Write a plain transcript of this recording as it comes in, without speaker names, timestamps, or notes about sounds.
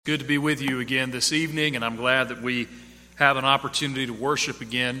Good to be with you again this evening, and I'm glad that we have an opportunity to worship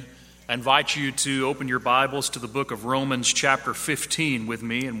again. I invite you to open your Bibles to the book of Romans chapter 15 with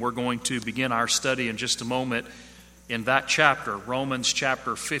me, and we're going to begin our study in just a moment in that chapter, Romans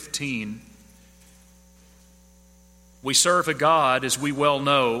chapter 15. We serve a God, as we well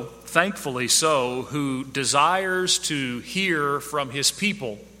know, thankfully so, who desires to hear from His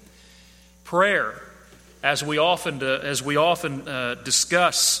people. Prayer, as we often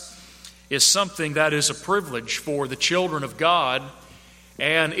discuss, is something that is a privilege for the children of God,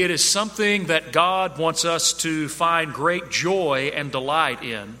 and it is something that God wants us to find great joy and delight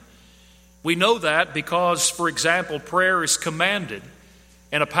in. We know that because, for example, prayer is commanded.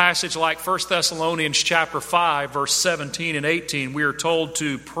 In a passage like 1 Thessalonians chapter 5, verse 17 and 18, we are told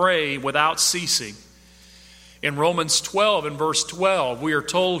to pray without ceasing. In Romans 12 and verse 12, we are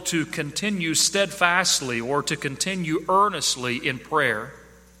told to continue steadfastly or to continue earnestly in prayer.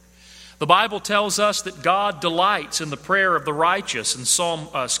 The Bible tells us that God delights in the prayer of the righteous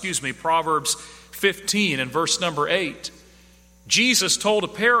in Proverbs 15 and verse number 8. Jesus told a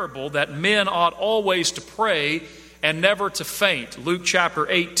parable that men ought always to pray and never to faint. Luke chapter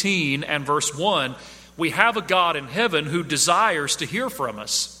 18 and verse 1, we have a God in heaven who desires to hear from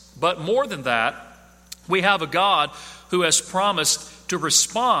us. But more than that, we have a God who has promised to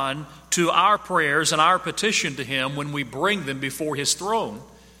respond to our prayers and our petition to Him when we bring them before His throne.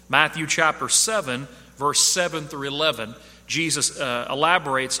 Matthew chapter 7, verse 7 through 11, Jesus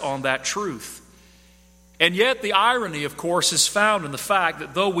elaborates on that truth. And yet the irony, of course, is found in the fact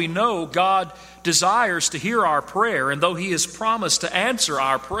that though we know God desires to hear our prayer, and though He has promised to answer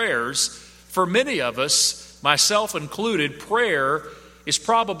our prayers, for many of us, myself included, prayer is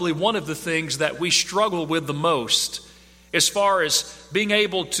probably one of the things that we struggle with the most as far as being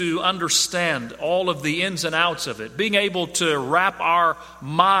able to understand all of the ins and outs of it, being able to wrap our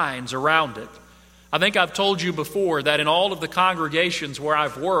minds around it. I think I've told you before that in all of the congregations where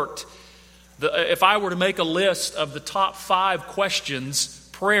I've worked, if I were to make a list of the top 5 questions,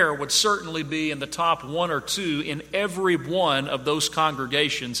 prayer would certainly be in the top 1 or 2 in every one of those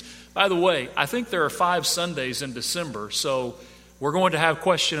congregations. By the way, I think there are 5 Sundays in December, so we're going to have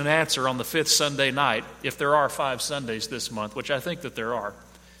question and answer on the 5th Sunday night, if there are 5 Sundays this month, which I think that there are.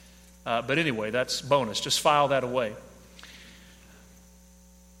 But anyway, that's bonus. Just file that away.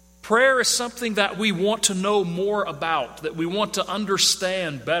 Prayer is something that we want to know more about, that we want to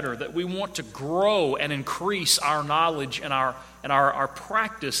understand better, that we want to grow and increase our knowledge and our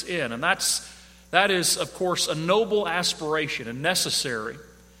practice in. And that is, of course, a noble aspiration and necessary.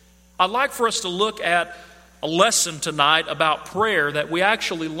 I'd like for us to look at a lesson tonight about prayer that we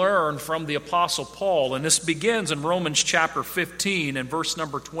actually learned from the Apostle Paul, and this begins in Romans chapter 15 and verse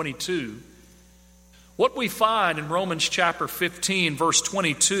number 22. What we find in Romans chapter 15, verse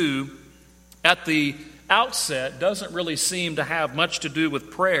 22, at the outset doesn't really seem to have much to do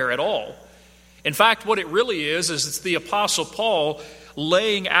with prayer at all. In fact, what it really is it's the Apostle Paul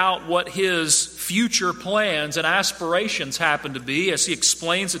laying out what his future plans and aspirations happen to be as he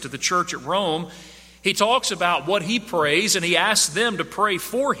explains it to the church at Rome. He talks about what he prays, and he asks them to pray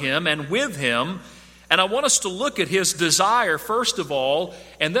for him and with him. And I want us to look at his desire, first of all,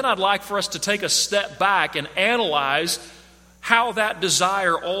 and then I'd like for us to take a step back and analyze how that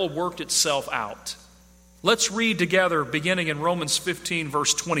desire all worked itself out. Let's read together, beginning in Romans 15,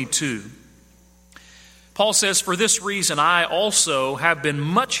 verse 22. Paul says, "For this reason I also have been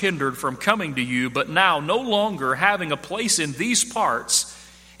much hindered from coming to you, but now no longer having a place in these parts,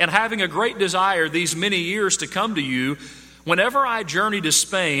 and having a great desire these many years to come to you, whenever I journey to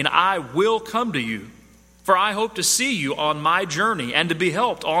Spain, I will come to you. For I hope to see you on my journey, and to be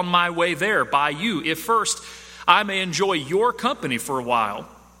helped on my way there by you, if first I may enjoy your company for a while.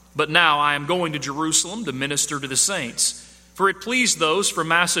 But now I am going to Jerusalem to minister to the saints. For it pleased those from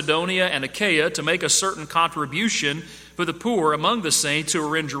Macedonia and Achaia to make a certain contribution for the poor among the saints who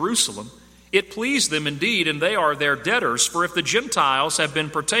are in Jerusalem. It pleased them indeed, and they are their debtors, for if the Gentiles have been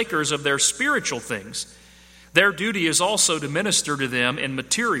partakers of their spiritual things, their duty is also to minister to them in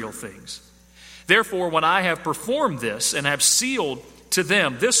material things. Therefore, when I have performed this and have sealed to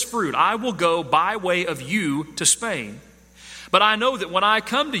them this fruit, I will go by way of you to Spain. But I know that when I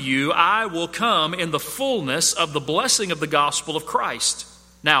come to you, I will come in the fullness of the blessing of the gospel of Christ.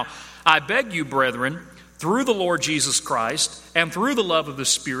 Now, I beg you, brethren, through the Lord Jesus Christ and through the love of the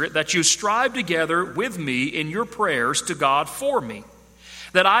Spirit, that you strive together with me in your prayers to God for me,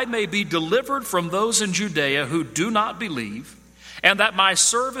 that I may be delivered from those in Judea who do not believe, and that my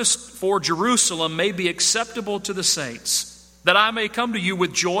service for Jerusalem may be acceptable to the saints, that I may come to you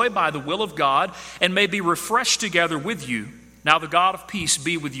with joy by the will of God, and may be refreshed together with you. Now the God of peace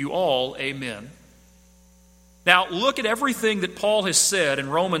be with you all. Amen. Now look at everything that Paul has said in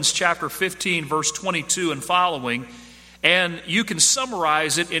Romans chapter 15, verse 22 and following, and you can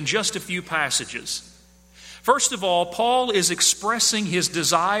summarize it in just a few passages. First of all, Paul is expressing his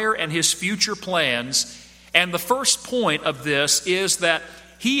desire and his future plans, and the first point of this is that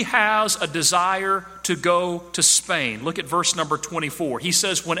he has a desire to go to Spain. Look at verse number 24. He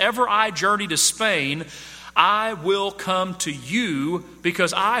says, "Whenever I journey to Spain, I will come to you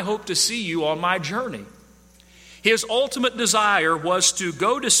because I hope to see you on my journey." His ultimate desire was to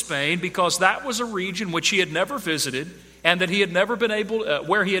go to Spain because that was a region which he had never visited and that he had never been able,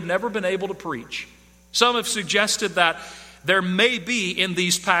 where he had never been able to preach. Some have suggested that there may be in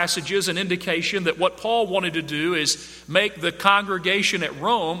these passages an indication that what Paul wanted to do is make the congregation at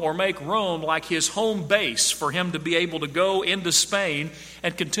Rome, or make Rome like his home base for him to be able to go into Spain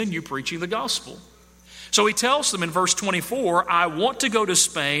and continue preaching the gospel. So he tells them in verse 24, "I want to go to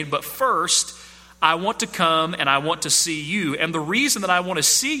Spain, but first I want to come and I want to see you. And the reason that I want to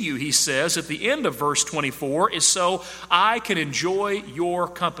see you," he says at the end of verse 24, "is so I can enjoy your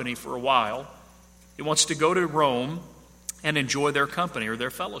company for a while." He wants to go to Rome and enjoy their company or their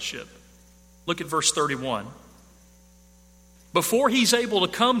fellowship. Look at verse 31. Before he's able to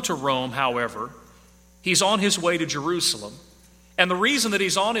come to Rome, however, he's on his way to Jerusalem. And the reason that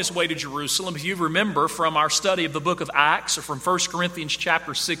he's on his way to Jerusalem, if you remember from our study of the book of Acts or from 1 Corinthians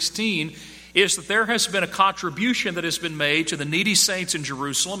chapter 16, is that there has been a contribution that has been made to the needy saints in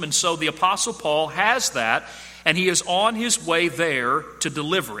Jerusalem. And so the Apostle Paul has that, and he is on his way there to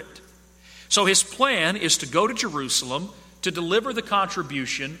deliver it. So his plan is to go to Jerusalem, to deliver the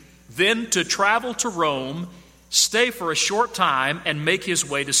contribution, then to travel to Rome, stay for a short time, and make his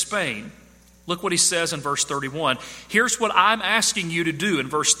way to Spain. Look what he says in verse 31. Here's what I'm asking you to do in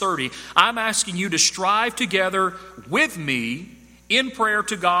verse 30. I'm asking you to strive together with me in prayer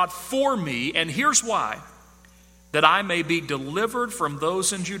to God for me, and here's why. That I may be delivered from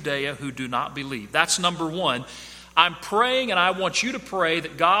those in Judea who do not believe. That's number one. I'm praying, and I want you to pray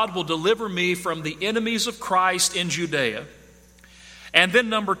that God will deliver me from the enemies of Christ in Judea. And then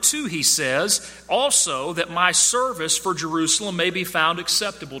number two, he says, also that my service for Jerusalem may be found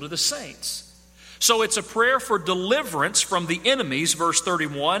acceptable to the saints. So it's a prayer for deliverance from the enemies, verse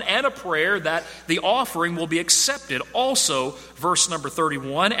 31, and a prayer that the offering will be accepted, also verse number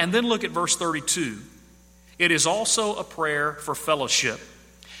 31. And then look at verse 32. It is also a prayer for fellowship,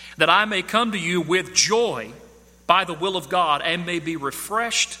 that I may come to you with joy by the will of God and may be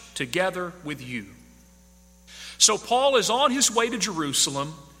refreshed together with you. So Paul is on his way to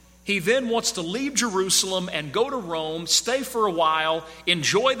Jerusalem. He then wants to leave Jerusalem and go to Rome, stay for a while,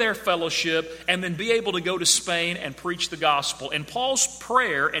 enjoy their fellowship, and then be able to go to Spain and preach the gospel. And Paul's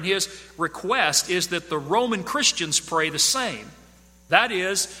prayer and his request is that the Roman Christians pray the same. That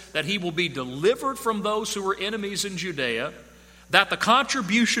is, that he will be delivered from those who are enemies in Judea, that the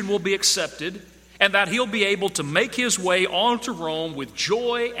contribution will be accepted, and that he'll be able to make his way on to Rome with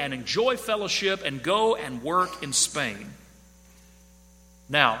joy and enjoy fellowship and go and work in Spain.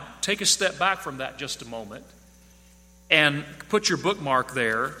 Now, take a step back from that just a moment and put your bookmark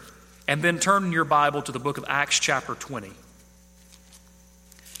there and then turn your Bible to the book of Acts chapter 20.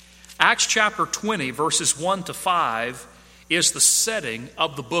 Acts chapter 20, verses 1 to 5 is the setting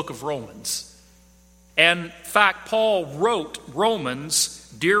of the book of Romans. And in fact, Paul wrote Romans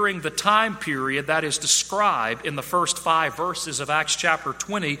during the time period that is described in the first 5 verses of Acts chapter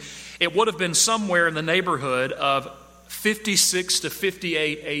 20. It would have been somewhere in the neighborhood of 56 to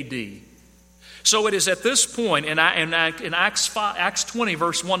 58 A.D. So it is at this point in Acts 20,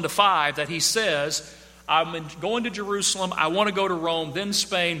 verse 1 to 5, that he says, I'm going to Jerusalem, I want to go to Rome, then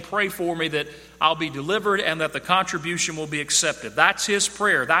Spain, pray for me that I'll be delivered and that the contribution will be accepted. That's his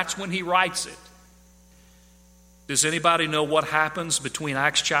prayer. That's when he writes it. Does anybody know what happens between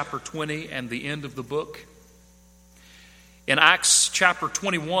Acts chapter 20 and the end of the book? In Acts chapter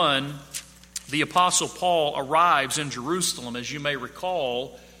 21, the Apostle Paul arrives in Jerusalem, as you may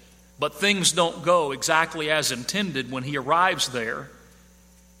recall, but things don't go exactly as intended when he arrives there.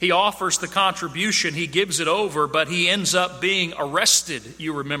 He offers the contribution, he gives it over, but he ends up being arrested,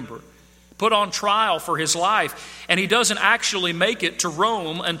 you remember, put on trial for his life, and he doesn't actually make it to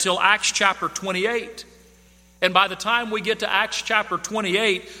Rome until Acts chapter 28. And by the time we get to Acts chapter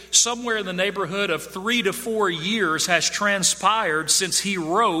 28, somewhere in the neighborhood of 3 to 4 years has transpired since he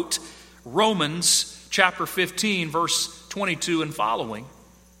wrote Romans chapter 15, verse 22 and following.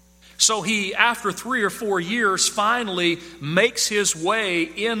 So he, after 3 or 4 years, finally makes his way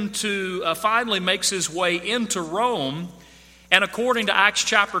into Rome. And according to Acts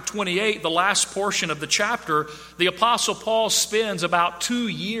chapter 28, the last portion of the chapter, the Apostle Paul spends about 2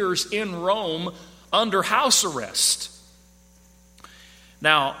 years in Rome under house arrest.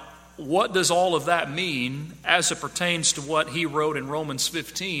 Now, what does all of that mean as it pertains to what he wrote in Romans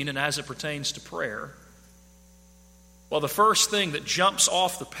 15 and as it pertains to prayer? Well, the first thing that jumps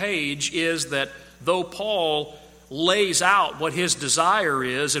off the page is that though Paul lays out what his desire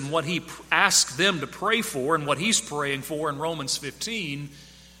is and what he asks them to pray for and what he's praying for in Romans 15,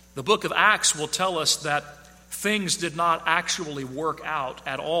 the book of Acts will tell us that things did not actually work out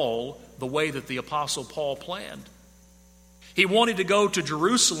at all the way that the Apostle Paul planned. He wanted to go to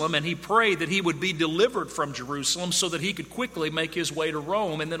Jerusalem, and he prayed that he would be delivered from Jerusalem so that he could quickly make his way to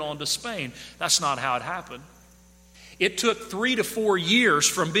Rome and then on to Spain. That's not how it happened. It took 3 to 4 years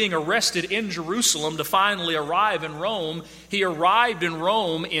from being arrested in Jerusalem to finally arrive in Rome. He arrived in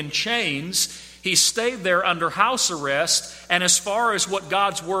Rome in chains. He stayed there under house arrest. And as far as what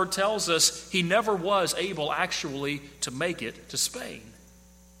God's Word tells us, he never was able actually to make it to Spain.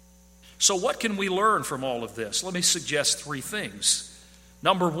 So what can we learn from all of this? Let me suggest 3 things.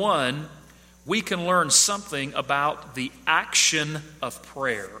 Number 1, we can learn something about the action of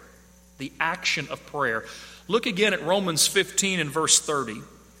prayer. The action of prayer. Look again at Romans 15 and verse 30.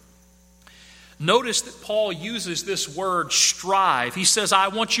 Notice that Paul uses this word strive. He says, I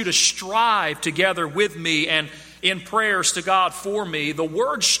want you to strive together with me and in prayers to God for me. The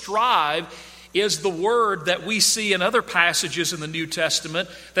word strive is the word that we see in other passages in the New Testament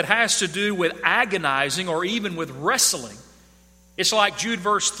that has to do with agonizing or even with wrestling. It's like Jude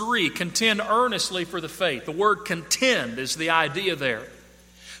verse 3, contend earnestly for the faith. The word contend is the idea there.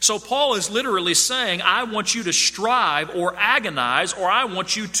 So Paul is literally saying, I want you to strive or agonize, or I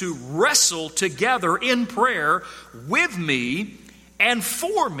want you to wrestle together in prayer with me and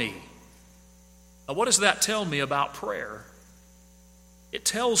for me. Now, what does that tell me about prayer? It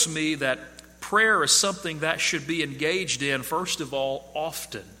tells me that prayer is something that should be engaged in, first of all,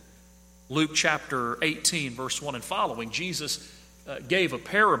 often. Luke chapter 18, verse 1 and following, Jesus gave a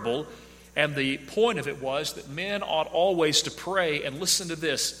parable. And the point of it was that men ought always to pray, and listen to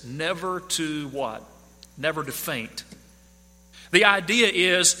this, never to what? Never to faint. The idea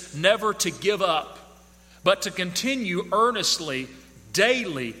is never to give up, but to continue earnestly,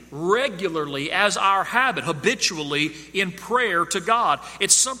 daily, regularly, as our habit, habitually in prayer to God.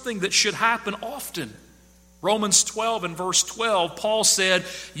 It's something that should happen often. Romans 12 and verse 12, Paul said,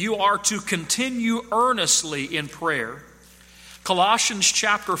 you are to continue earnestly in prayer. Colossians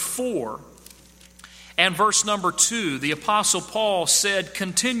chapter 4 and verse number 2, the Apostle Paul said,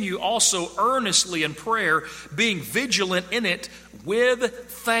 continue also earnestly in prayer, being vigilant in it with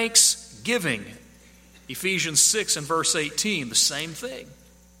thanksgiving. Ephesians 6 and verse 18, the same thing.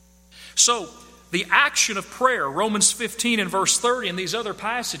 So, the action of prayer, Romans 15 and verse 30 and these other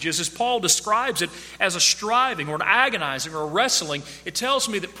passages, as Paul describes it as a striving or an agonizing or a wrestling, it tells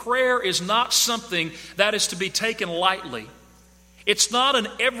me that prayer is not something that is to be taken lightly. It's not an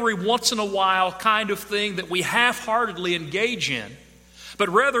every once in a while kind of thing that we half-heartedly engage in, but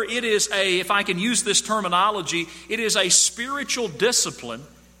rather it is if I can use this terminology, it is a spiritual discipline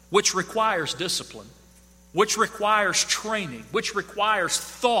which requires discipline, which requires training, which requires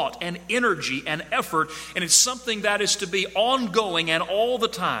thought and energy and effort, and it's something that is to be ongoing and all the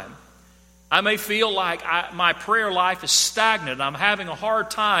time. I may feel like my prayer life is stagnant. I'm having a hard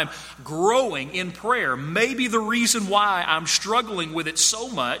time growing in prayer. Maybe the reason why I'm struggling with it so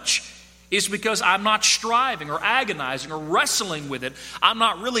much is because I'm not striving or agonizing or wrestling with it. I'm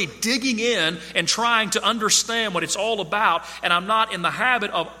not really digging in and trying to understand what it's all about, and I'm not in the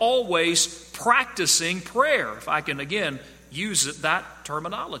habit of always practicing prayer, if I can again use that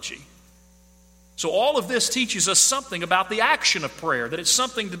terminology. So all of this teaches us something about the action of prayer, that it's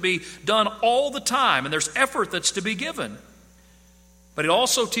something to be done all the time, and there's effort that's to be given. But it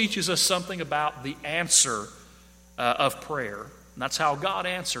also teaches us something about the answer of prayer. And that's how God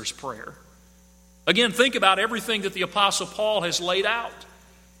answers prayer. Again, think about everything that the Apostle Paul has laid out.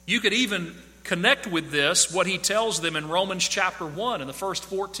 You could even connect with this, what he tells them in Romans chapter 1 in the first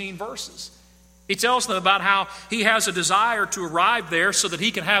 14 verses. He tells them about how he has a desire to arrive there so that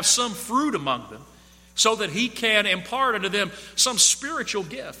he can have some fruit among them, so that he can impart unto them some spiritual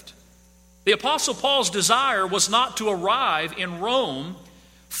gift. The Apostle Paul's desire was not to arrive in Rome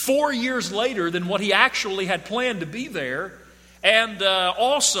 4 years later than what he actually had planned to be there, and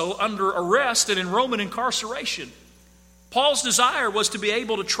also under arrest and in Roman incarceration. Paul's desire was to be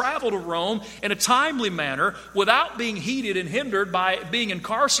able to travel to Rome in a timely manner without being heated and hindered by being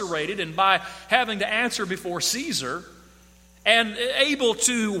incarcerated and by having to answer before Caesar. and able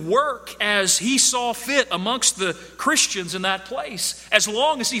to work as he saw fit amongst the Christians in that place, as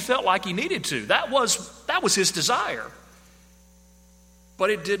long as he felt like he needed to. That was his desire.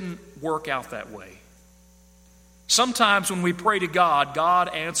 But it didn't work out that way. Sometimes when we pray to God, God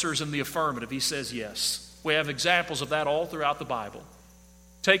answers in the affirmative. He says yes. We have examples of that all throughout the Bible.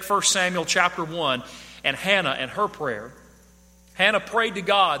 Take 1 Samuel chapter 1 and Hannah and her prayer. Hannah prayed to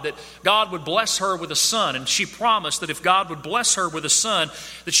God that God would bless her with a son, and she promised that if God would bless her with a son,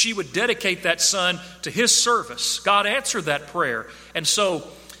 that she would dedicate that son to his service. God answered that prayer, and so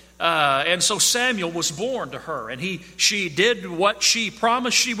Samuel was born to her, and she did what she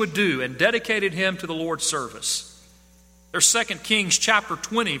promised she would do and dedicated him to the Lord's service. There's 2 Kings chapter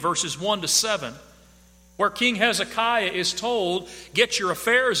 20, verses 1 to 7, where King Hezekiah is told, get your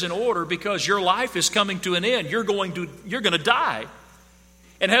affairs in order because your life is coming to an end. You're going to die.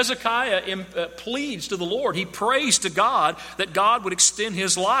 And Hezekiah pleads to the Lord. He prays to God that God would extend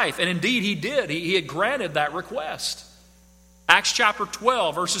his life. And indeed he did. He had granted that request. Acts chapter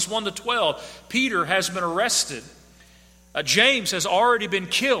 12, verses 1 to 12. Peter has been arrested. James has already been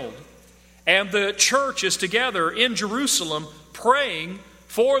killed. And the church is together in Jerusalem praying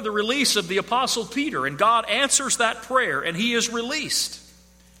for the release of the Apostle Peter. And God answers that prayer, and he is released.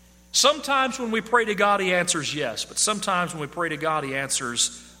 Sometimes when we pray to God, he answers yes. But sometimes when we pray to God, he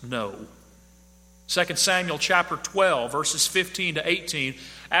answers no. 2 Samuel chapter 12, verses 15 to 18.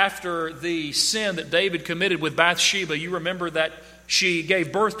 After the sin that David committed with Bathsheba, you remember that she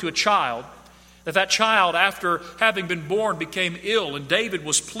gave birth to a child. That child, after having been born, became ill. And David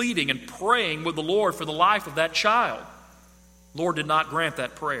was pleading and praying with the Lord for the life of that child. Lord did not grant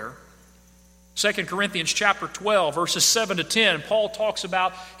that prayer. 2 Corinthians chapter 12, verses 7 to 10, Paul talks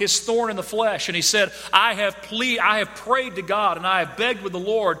about his thorn in the flesh, and he said, I have prayed to God, and I have begged with the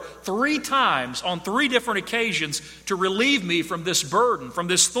Lord 3 times on 3 different occasions to relieve me from this burden, from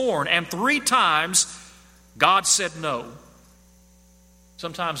this thorn, and 3 times God said no.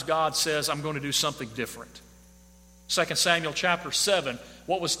 Sometimes God says, I'm going to do something different. 2 Samuel chapter 7,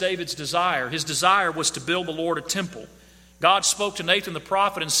 what was David's desire? His desire was to build the Lord a temple. God spoke to Nathan the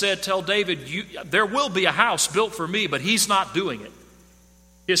prophet and said, tell David, there will be a house built for me, but he's not doing it.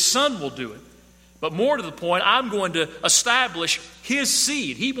 His son will do it. But more to the point, I'm going to establish his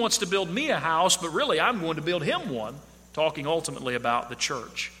seed. He wants to build me a house, but really I'm going to build him one, talking ultimately about the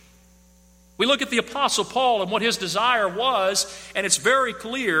church. We look at the Apostle Paul and what his desire was, and it's very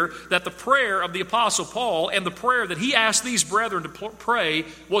clear that the prayer of the Apostle Paul and the prayer that he asked these brethren to pray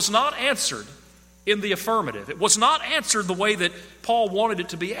was not answered in the affirmative. It was not answered the way that Paul wanted it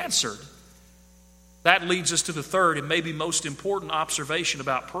to be answered. That leads us to the third and maybe most important observation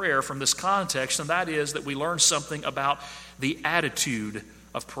about prayer from this context, and that is that we learn something about the attitude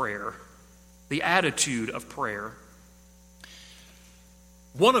of prayer. The attitude of prayer.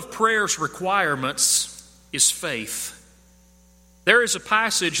 One of prayer's requirements is faith. There is a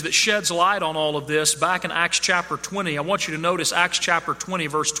passage that sheds light on all of this back in Acts chapter 20. I want you to notice Acts chapter 20,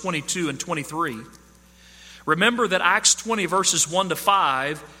 verse 22 and 23. Remember that Acts 20, verses 1 to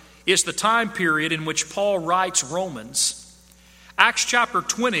 5 is the time period in which Paul writes Romans. Acts chapter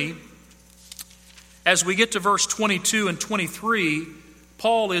 20, as we get to verse 22 and 23,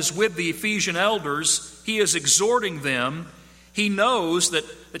 Paul is with the Ephesian elders. He is exhorting them. He knows that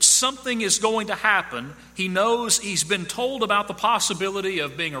something is going to happen. He knows he's been told about the possibility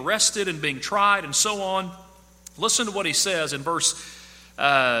of being arrested and being tried and so on. Listen to what he says in verse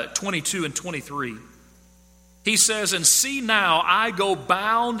 22 and 23. He says, and see now, I go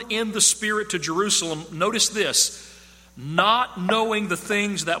bound in the Spirit to Jerusalem. Notice this, not knowing the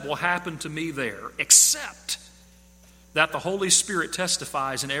things that will happen to me there, except that the Holy Spirit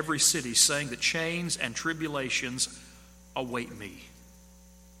testifies in every city, saying that chains and tribulations await me.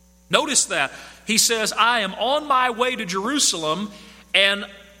 Notice that. He says, I am on my way to Jerusalem, and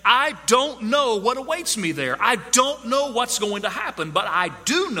I don't know what awaits me there. I don't know what's going to happen, but I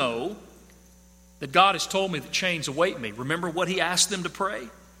do know that God has told me that chains await me. Remember what he asked them to pray?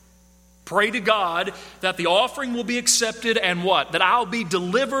 Pray to God that the offering will be accepted and what? That I'll be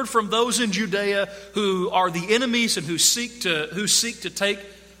delivered from those in Judea who are the enemies and who seek to take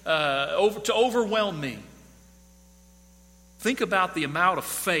to overwhelm me. Think about the amount of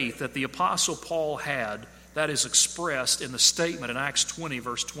faith that the Apostle Paul had that is expressed in the statement in Acts 20,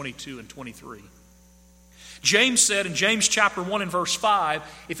 verse 22 and 23. James said in James chapter 1 and verse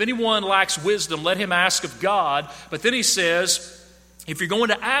 5, if anyone lacks wisdom, let him ask of God. But then he says, if you're going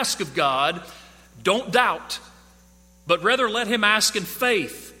to ask of God, don't doubt, but rather let him ask in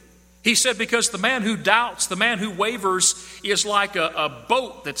faith. He said, because the man who doubts, the man who wavers, is like a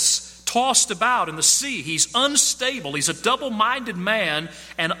boat that's tossed about in the sea. He's unstable. He's a double-minded man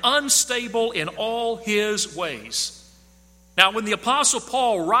and unstable in all his ways. Now, when the Apostle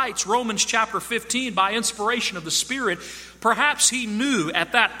Paul writes Romans chapter 15 by inspiration of the Spirit, perhaps he knew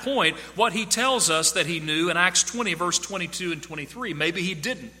at that point what he tells us that he knew in Acts 20, verse 22 and 23. Maybe he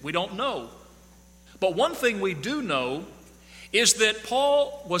didn't. We don't know. But one thing we do know is that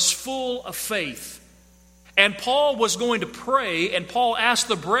Paul was full of faith. And Paul was going to pray, and Paul asked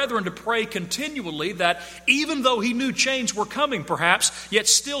the brethren to pray continually that even though he knew chains were coming perhaps, yet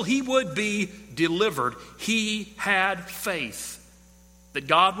still he would be delivered. He had faith that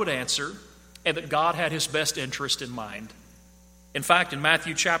God would answer and that God had his best interest in mind. In fact, in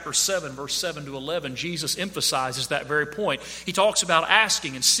Matthew chapter 7, verse 7 to 11, Jesus emphasizes that very point. He talks about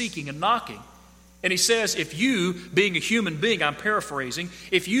asking and seeking and knocking. And he says, if you, being a human being, I'm paraphrasing,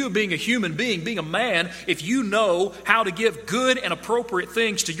 if you, being a human being, being a man, if you know how to give good and appropriate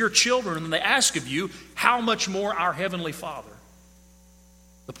things to your children and they ask of you, how much more our Heavenly Father?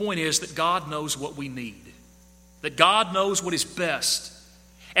 The point is that God knows what we need, that God knows what is best,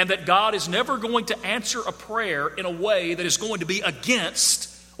 and that God is never going to answer a prayer in a way that is going to be against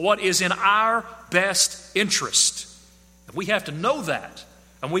what is in our best interest. And we have to know that,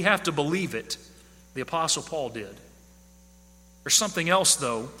 and we have to believe it. The Apostle Paul did. There's something else,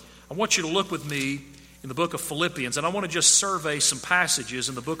 though. I want you to look with me in the book of Philippians, and I want to just survey some passages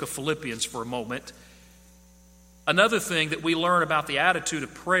in the book of Philippians for a moment. Another thing that we learn about the attitude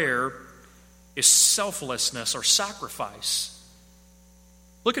of prayer is selflessness or sacrifice.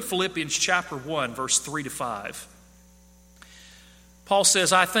 Look at Philippians chapter 1, verse 3 to 5. Paul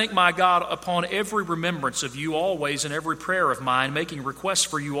says, I thank my God upon every remembrance of you always in every prayer of mine, making requests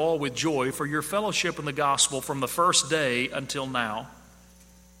for you all with joy for your fellowship in the gospel from the first day until now.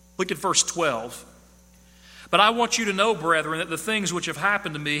 Look at verse 12. But I want you to know, brethren, that the things which have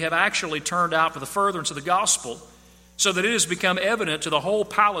happened to me have actually turned out for the furtherance of the gospel, so that it has become evident to the whole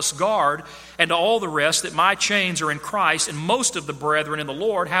palace guard and to all the rest that my chains are in Christ, and most of the brethren in the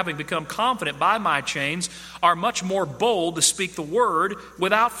Lord, having become confident by my chains, are much more bold to speak the word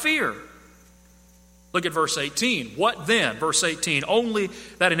without fear. Look at verse 18. What then? Verse 18. Only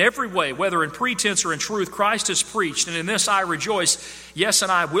that in every way, whether in pretense or in truth, Christ is preached, and in this I rejoice. Yes,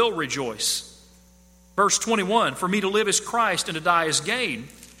 and I will rejoice. Verse 21. For me to live is Christ, and to die is gain.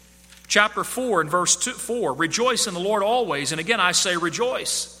 Chapter 4 and verse 4, rejoice in the Lord always. And again I say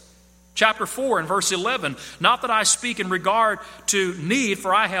rejoice. Chapter 4 and verse 11, not that I speak in regard to need,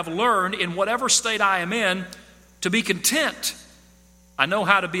 for I have learned in whatever state I am in to be content. I know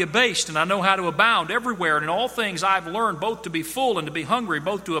how to be abased and I know how to abound everywhere. And in all things I've learned both to be full and to be hungry,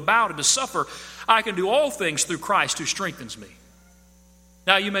 both to abound and to suffer. I can do all things through Christ who strengthens me.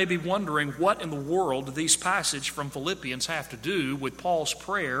 Now you may be wondering, what in the world do these passages from Philippians have to do with Paul's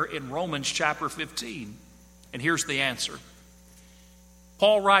prayer in Romans chapter 15? And here's the answer.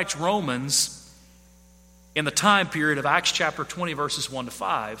 Paul writes Romans in the time period of Acts chapter 20 verses 1 to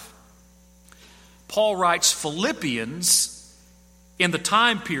 5. Paul writes Philippians in the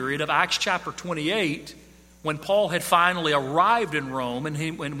time period of Acts chapter 28 when Paul had finally arrived in Rome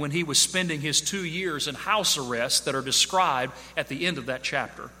and when he was spending his 2 years in house arrest that are described at the end of that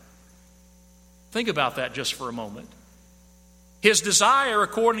chapter. Think about that just for a moment. His desire,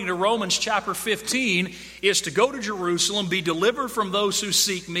 according to Romans chapter 15, is to go to Jerusalem, be delivered from those who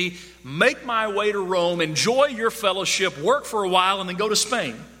seek me, make my way to Rome, enjoy your fellowship, work for a while, and then go to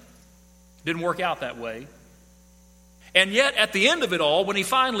Spain. Didn't work out that way. And yet, at the end of it all, when he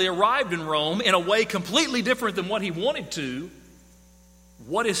finally arrived in Rome in a way completely different than what he wanted to,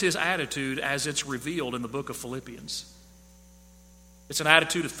 what is his attitude as it's revealed in the book of Philippians? It's an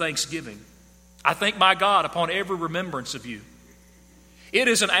attitude of thanksgiving. I thank my God upon every remembrance of you. It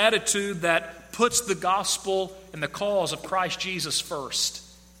is an attitude that puts the gospel and the cause of Christ Jesus first.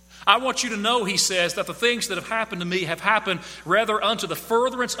 I want you to know, he says, that the things that have happened to me have happened rather unto the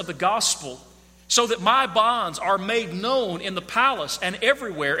furtherance of the gospel, so that my bonds are made known in the palace and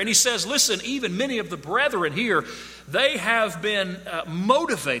everywhere. And he says, listen, even many of the brethren here, they have been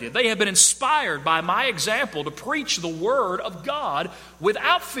motivated, they have been inspired by my example to preach the word of God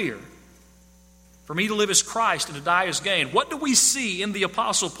without fear. For me to live is Christ and to die is gain. What do we see in the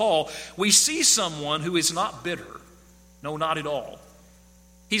Apostle Paul? We see someone who is not bitter. No, not at all.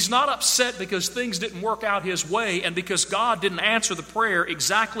 He's not upset because things didn't work out his way and because God didn't answer the prayer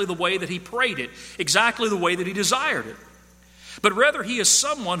exactly the way that he prayed it, exactly the way that he desired it. But rather, he is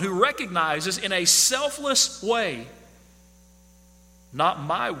someone who recognizes in a selfless way, not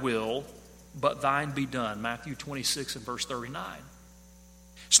my will, but thine be done. Matthew 26 and verse 39.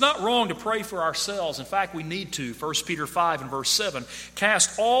 It's not wrong to pray for ourselves. In fact, we need to. 1 Peter 5 and verse 7,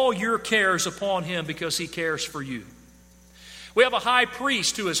 cast all your cares upon him because he cares for you. We have a high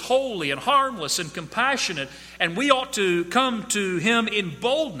priest who is holy and harmless and compassionate, and we ought to come to him in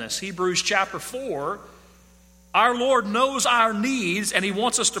boldness. Hebrews chapter 4, our Lord knows our needs, and he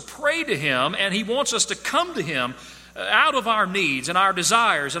wants us to pray to him, and he wants us to come to him out of our needs and our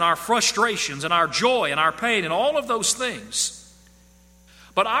desires and our frustrations and our joy and our pain and all of those things.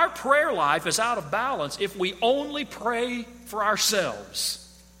 But our prayer life is out of balance if we only pray for ourselves.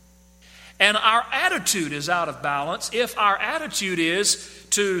 And our attitude is out of balance if our attitude is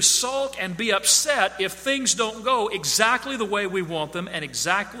to sulk and be upset if things don't go exactly the way we want them and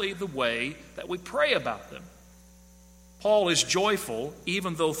exactly the way that we pray about them. Paul is joyful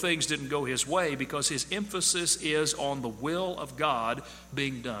even though things didn't go his way because his emphasis is on the will of God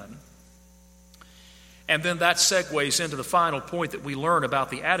being done. And then that segues into the final point that we learn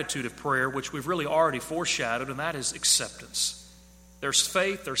about the attitude of prayer, which we've really already foreshadowed, and that is acceptance. There's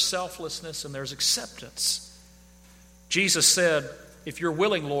faith, there's selflessness, and there's acceptance. Jesus said, if you're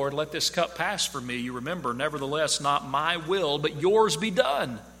willing, Lord, let this cup pass from me. You remember, nevertheless, not my will, but yours be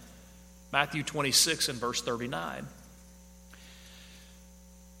done. Matthew 26 and verse 39.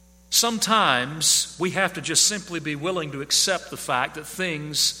 Sometimes we have to just simply be willing to accept the fact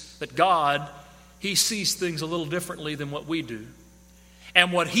that God, he sees things a little differently than what we do.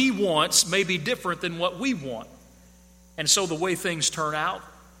 And what he wants may be different than what we want. And so the way things turn out,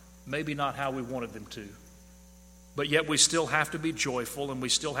 maybe not how we wanted them to. But yet we still have to be joyful, and we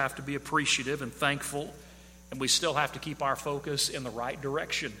still have to be appreciative and thankful, and we still have to keep our focus in the right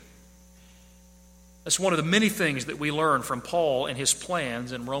direction. That's one of the many things that we learn from Paul and his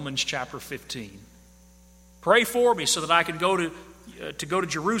plans in Romans chapter 15. Pray for me so that I can go to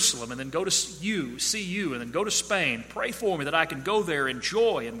Jerusalem and then go to see you, and then go to Spain. Pray for me that I can go there in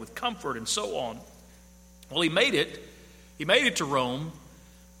joy and with comfort and so on. Well, he made it. He made it to Rome,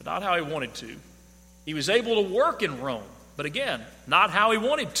 but not how he wanted to. He was able to work in Rome, but again, not how he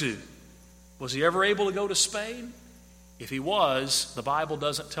wanted to. Was he ever able to go to Spain? If he was, the Bible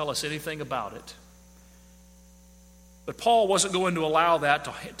doesn't tell us anything about it. But Paul wasn't going to allow that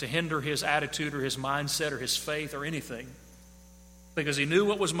to hinder his attitude or his mindset or his faith or anything, because he knew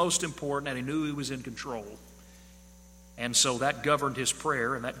what was most important and he knew he was in control. And so that governed his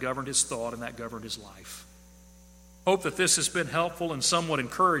prayer, and that governed his thought, and that governed his life. Hope that this has been helpful and somewhat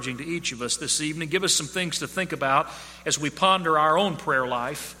encouraging to each of us this evening. Give us some things to think about as we ponder our own prayer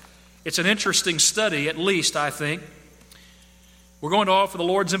life. It's an interesting study, at least, I think. We're going to offer the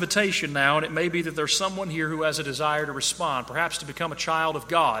Lord's invitation now, and it may be that there's someone here who has a desire to respond, perhaps to become a child of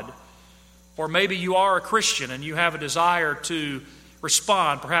God. Or maybe you are a Christian and you have a desire to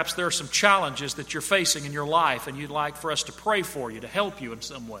respond. Perhaps there are some challenges that you're facing in your life, and you'd like for us to pray for you, to help you in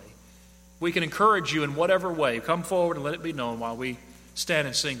some way. We can encourage you in whatever way. Come forward and let it be known while we stand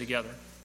and sing together.